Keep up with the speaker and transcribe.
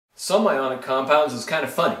Some ionic compounds is kind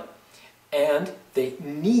of funny, and they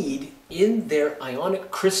need in their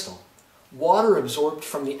ionic crystal water absorbed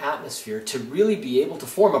from the atmosphere to really be able to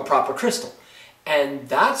form a proper crystal. And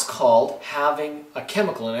that's called having a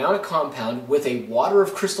chemical, an ionic compound with a water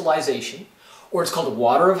of crystallization, or it's called a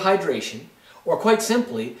water of hydration, or quite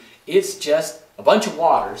simply, it's just a bunch of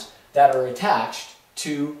waters that are attached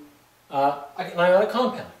to an ionic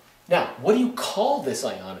compound. Now, what do you call this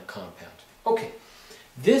ionic compound? Okay,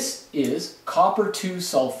 this is copper 2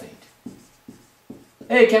 sulfate.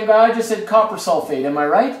 Hey, Chem guy, I just said copper sulfate, am I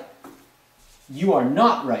right? You are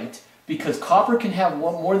not right, because copper can have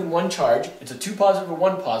more than one charge. It's a 2 positive or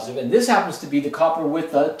 1 positive, and this happens to be the copper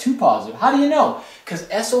with a 2 positive. How do you know? Because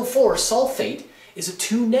SO4, sulfate, is a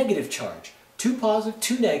 2 negative charge. 2 positive,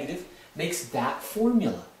 2 negative makes that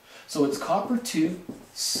formula. So it's copper 2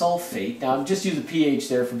 sulfate. Now, just use a pH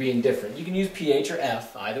there for being different. You can use pH or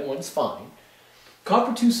F, either one's fine.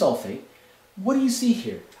 Copper 2 sulfate, what do you see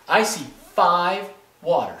here? I see 5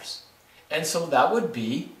 waters. And so that would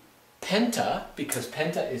be penta, because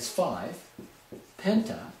penta is 5,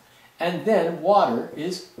 penta, and then water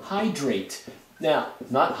is hydrate. Now,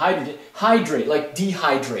 not hydrogen, hydrate, like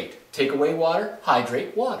dehydrate. Take away water,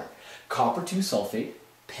 hydrate water. Copper 2 sulfate,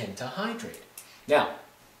 pentahydrate. Now,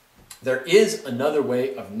 there is another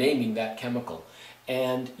way of naming that chemical,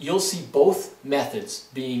 and you'll see both methods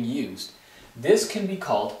being used. This can be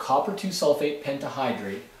called copper 2 sulfate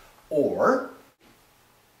pentahydrate, or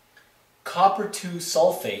copper 2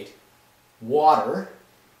 sulfate water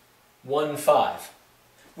 1,5,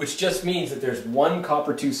 which just means that there's 1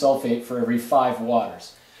 copper 2 sulfate for every 5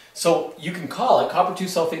 waters. So you can call it copper 2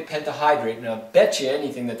 sulfate pentahydrate, and I'll bet you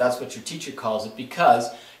anything that that's what your teacher calls it, because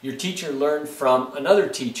your teacher learned from another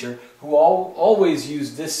teacher who always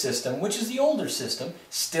used this system, which is the older system,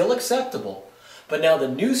 still acceptable. But now the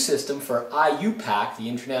new system for IUPAC, the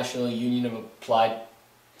International Union of Applied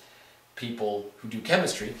People Who Do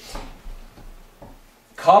Chemistry,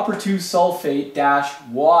 copper 2 sulfate dash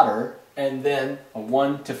water, and then a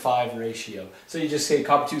 1:5 ratio. So you just say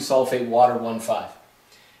copper 2 sulfate water 1,5.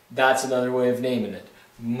 That's another way of naming it.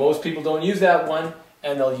 Most people don't use that one,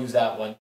 and they'll use that one.